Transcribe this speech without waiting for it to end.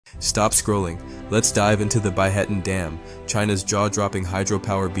Stop scrolling. Let's dive into the Baihetan Dam, China's jaw-dropping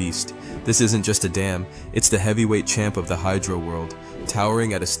hydropower beast. This isn't just a dam, it's the heavyweight champ of the hydro world.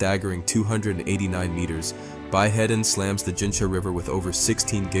 Towering at a staggering 289 meters, Baihetan slams the Jinsha River with over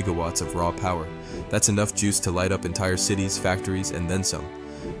 16 gigawatts of raw power. That's enough juice to light up entire cities, factories, and then some.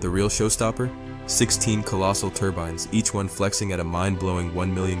 The real showstopper? 16 colossal turbines, each one flexing at a mind-blowing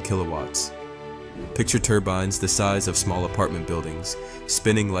 1 million kilowatts. Picture turbines the size of small apartment buildings,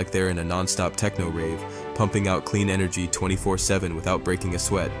 spinning like they're in a non-stop techno rave, pumping out clean energy 24/7 without breaking a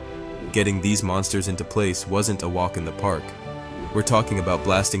sweat. Getting these monsters into place wasn't a walk in the park. We're talking about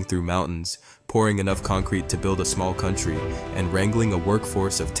blasting through mountains, pouring enough concrete to build a small country, and wrangling a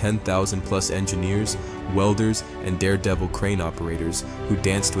workforce of 10,000 plus engineers, welders, and daredevil crane operators who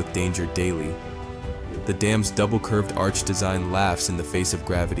danced with danger daily. The dam's double-curved arch design laughs in the face of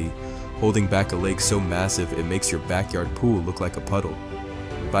gravity, holding back a lake so massive it makes your backyard pool look like a puddle.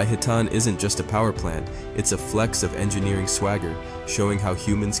 Baihetan isn't just a power plant, it's a flex of engineering swagger, showing how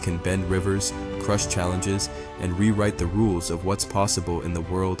humans can bend rivers, crush challenges, and rewrite the rules of what's possible in the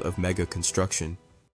world of mega construction.